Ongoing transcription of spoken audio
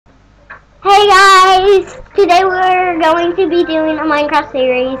guys, today we're going to be doing a Minecraft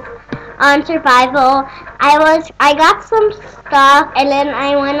series on survival. I got some stuff and then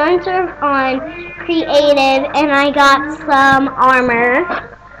I went on creative and I got some armor.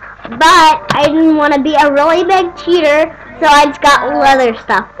 But I didn't want to be a really big cheater, so I just got leather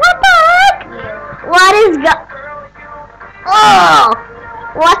stuff. What the heck? What is Oh!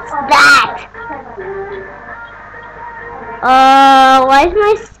 What's that? Why is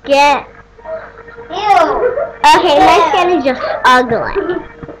my skin? Ew. Okay, my skin is just ugly.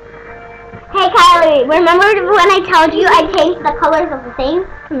 Hey Kylie, remember when I told you I changed the colors of the thing?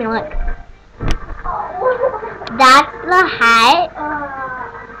 Come here, look. That's the hat.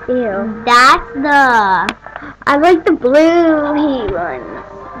 Ew. That's the... I like the blue ones.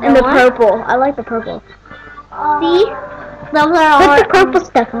 And the purple. I like the purple. See? Those are all... Put the purple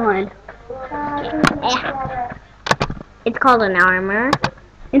stuff on. Yeah. It's called an armor.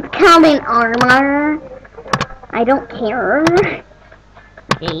 It's called an armor. I don't care.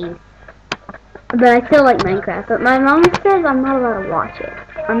 Jeez. But I still like Minecraft. But my mom says I'm not allowed to watch it.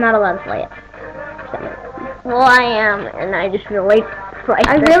 I'm not allowed to play it. Well, I am, and I just feel like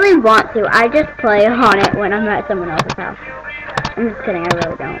I really want to. I just play on it when I'm at someone else's house. I'm just kidding. I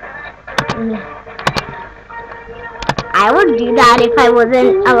really don't. I would do that if I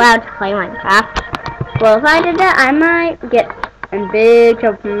wasn't allowed to play Minecraft. Well, if I did that, I might get in big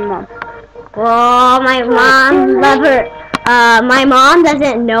trouble from my mom. Well, my mom never. My mom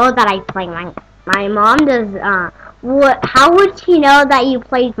doesn't know that I play Minecraft. My mom does. How would she know that you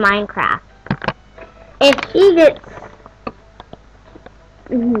played Minecraft? If she gets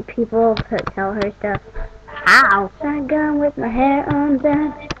people to tell her stuff. How? Shotgun with my hair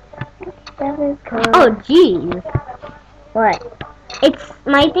undone. Oh, jeez. What?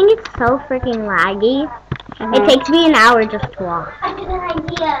 My thing is so freaking laggy. It takes me an hour just to walk. I have an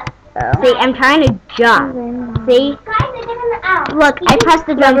idea. See, I'm trying to jump. See? Look, I pressed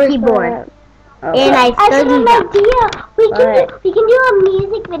the drum keyboard. And I have an idea. We can do a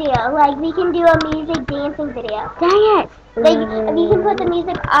music video. Like, we can do a music dancing video. Dang it. Like, we can put the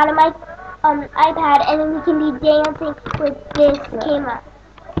music on my iPad and then we can be dancing with this camera.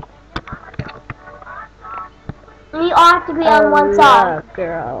 We all have to be on one song.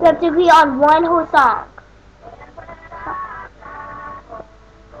 Girl. We have to be on one whole song.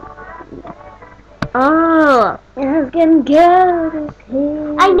 Oh, it's gonna go to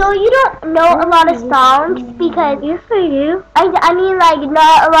sleep. I know you don't know a lot of songs because yes I do. I mean like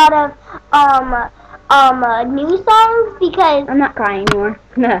not a lot of new songs because I'm not crying anymore.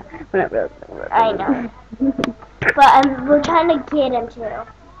 No, not really. I know. But we're trying to get him to,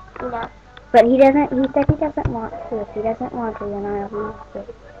 you know. But he doesn't. He said he doesn't want to. If he doesn't want to, then I'll leave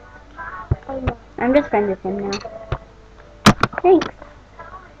it. I know. I'm just friends with him now. Thanks.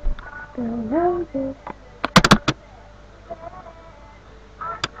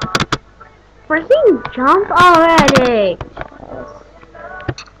 Freaking jump already!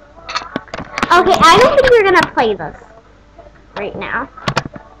 Okay, I don't think we're gonna play this right now.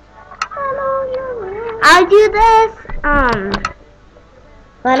 I'll do this.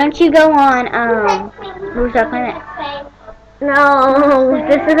 Why don't you go on? Who's our planet? No,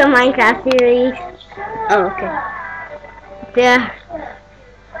 this is a Minecraft series. Oh, okay. Yeah.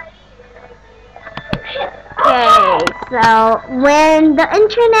 Okay, so when the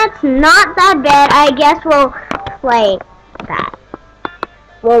internet's not that bad, I guess we'll play that.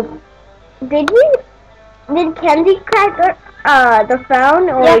 Well, did Kenzie crack the phone,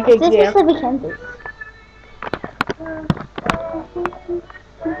 or yeah, did you? Yeah, this is Kenzie.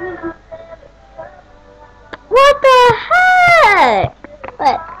 What the heck?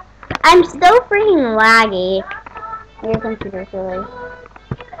 What? I'm so freaking laggy. Your computer's really...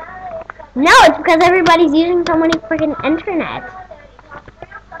 No, it's because everybody's using so many freaking internet.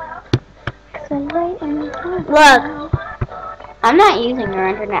 Look, I'm not using your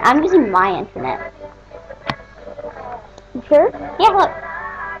internet. I'm using my internet. You sure? Yeah, look.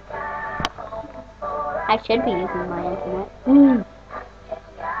 I should be using my internet.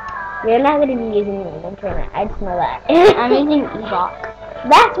 You're not going to be using your internet. I just know that. I'm using eBlock.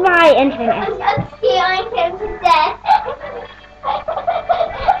 That's my internet. I'm scaring him to death.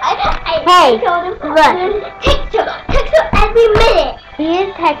 Hey, look. Text her every minute. He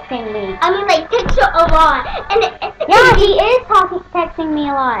is texting me. I mean, like, text her a lot. Yeah, he is texting me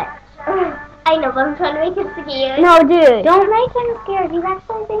a lot. I know, but I'm trying to make him scared. No, dude. Don't make him scared. He's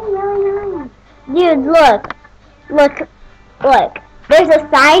actually being really nice. Dude, look. Look. There's a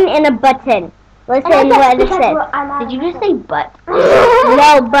sign and a button. Listen what it says. Did you just say butt?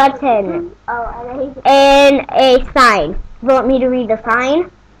 No, button. Oh, and a sign. You want me to read the sign?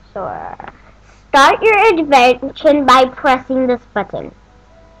 Sure. Start your invention by pressing this button.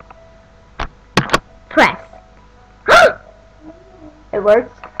 Press. It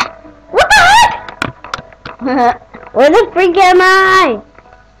works. What the heck? Where the freak am I?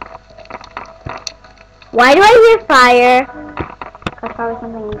 Why do I hear fire? That's probably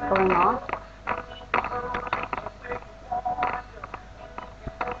something going off.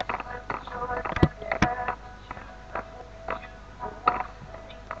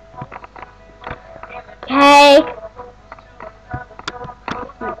 Okay.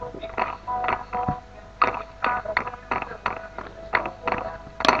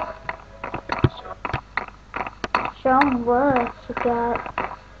 Show 'em what you got.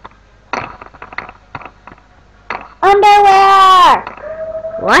 Underwear!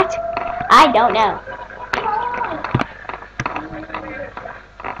 What? I don't know.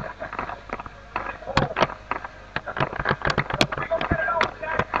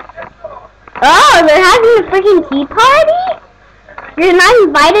 Oh, they're having a freaking tea party? You're not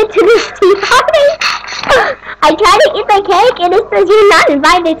invited to this tea party? I tried to eat the cake and it says you're not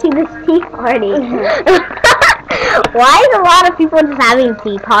invited to this tea party. Why is a lot of people just having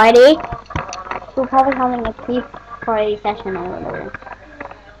tea party? We're probably having a tea party session or whatever.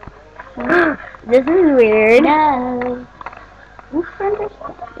 This is weird. No. You can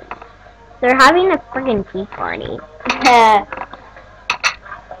understand. They're having a freaking tea party.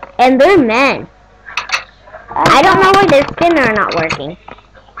 And they're men. I don't know why their skin are not working.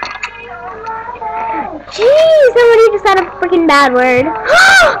 Jeez, somebody just said a freaking bad word. Oh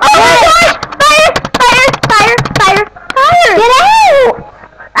my gosh! Fire! Fire! Fire! Fire! Fire! Get out!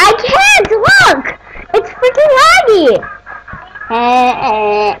 I can't! Look! It's freaking laggy!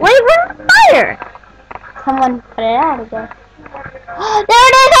 Wait, where's the fire? Someone put it out again. There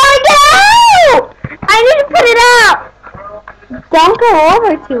it is! Oh, get out! I need to put it out! Don't go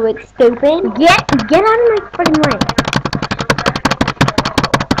over to it, stupid. Get out of my freaking way.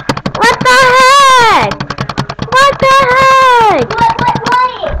 What the heck? What the heck?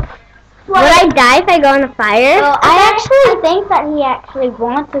 Would I die if I go in the fire? Well, I actually think that he actually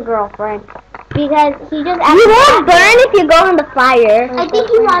wants a girlfriend. Because he just You won't burn if you go in the fire. I think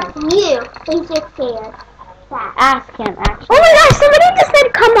he wants you. He's just scared. Ask him, actually. Oh my gosh, somebody just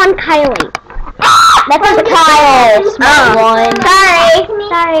said, come on, Kylie. That's a Kyle, smart one.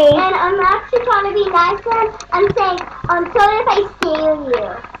 Sorry. And I'm actually trying to be nice to him. I'm saying, sorry if I scare you.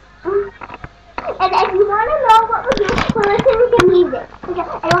 And if you want to know what we do, we're listening to music. Because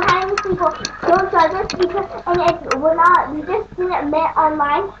I don't have any people don't judge us because, and if we're not, we just didn't meet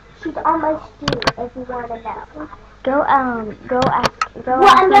online. She's on my street if you want to know. Go ask Well,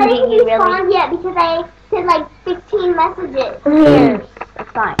 I'm him, ready do to you really? respond yet because I sent like 15 messages. Yes,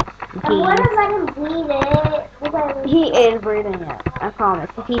 that's fine. I want to let him read it. Because He is reading it, I promise.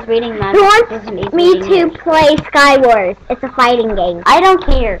 If he's reading that, Who he's wants me to play Sky Wars? It's a fighting game. I don't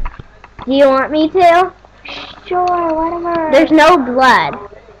care. Do you want me to? Sure, whatever. There's no blood.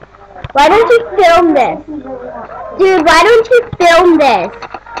 Why don't you film this? Dude, why don't you film this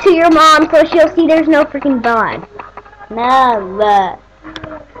to your mom so she'll see there's no freaking blood? No,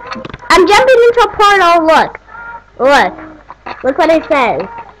 I'm jumping into a portal, look. Look. Look what it says.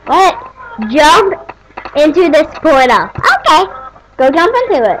 what? Jump into this portal. Okay. Go jump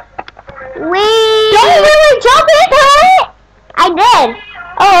into it. Wee! Did you really jump into it? I did.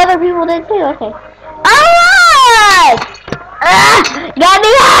 Oh, other people did too, okay. Alright! Get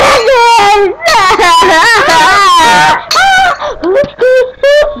me out of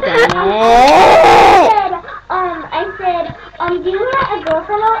I said, do you want a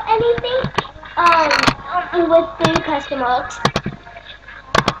girlfriend or anything? With 3 question marks.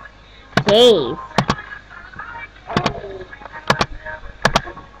 Jeez.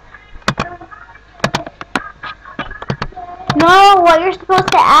 No, what you're supposed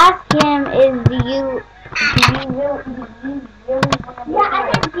to ask him is, do you really Yeah,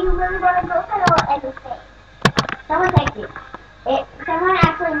 I said, do you really want a girlfriend or anything? Someone text you. Someone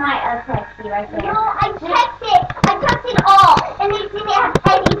actually might have texted you right there. No, I checked it. I checked it all, and they didn't have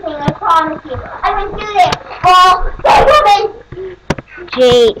anything. I promise you. I went through it all.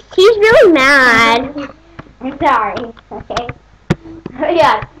 Jeez. She's really mad. I'm sorry, okay? Oh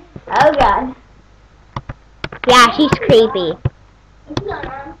god. Oh god. Yeah, she's creepy.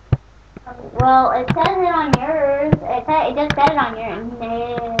 Well, it says it on yours. It just said it on yours.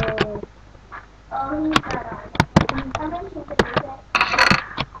 No. Oh, he's not on.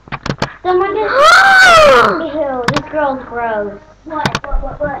 Someone just... Ew, this girl's gross. What?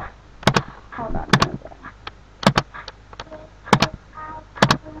 Hold on.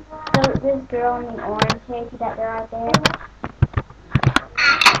 So this girl in the orange hair, see that girl right there?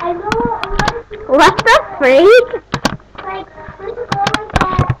 I know. I'm gonna see What the freak? Like, this is all like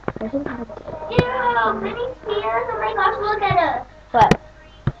that. Ew, Britney Spears. Oh my gosh, look at her. What?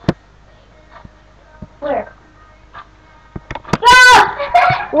 Where?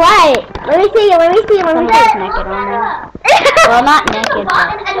 What? Let me see. Someone is naked on there. Well, not naked,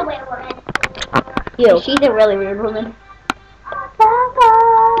 but An underwear woman. You. she's a really weird woman.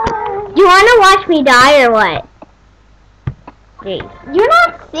 You want to watch me die or what? Jeez. You're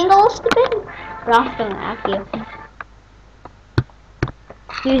not single, stupid. But I'm still gonna ask you.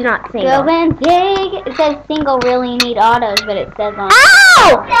 She's not single. Go and dig. It says single really need autos, but it says on.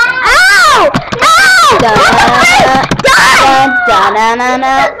 Ow! Ow! Ow! Da da da da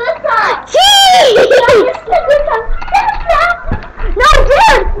da. Jeez! No,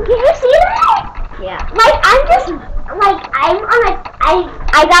 dude! Can you see that? Yeah. Like, I'm on a,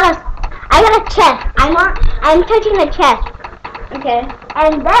 I got a chest. I'm touching the chest. Okay.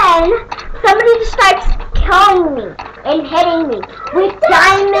 And then, somebody just starts killing me and hitting me with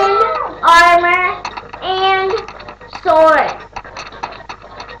diamond armor and sword.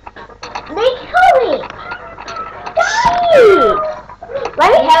 They kill me. Jeez. Let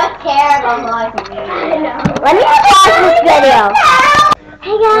me have a terrible life. Let me pause this video.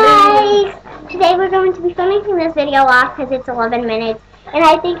 Hey guys! Today we're going to be finishing this video off because it's 11 minutes, and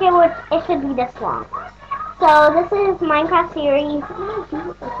I think it should be this long. So this is Minecraft series.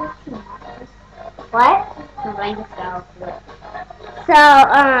 What? So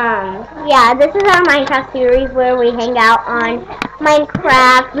yeah, this is our Minecraft series where we hang out on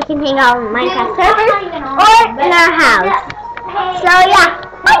Minecraft. We can hang out on Minecraft servers or in our house. So yeah,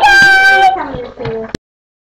 bye guys.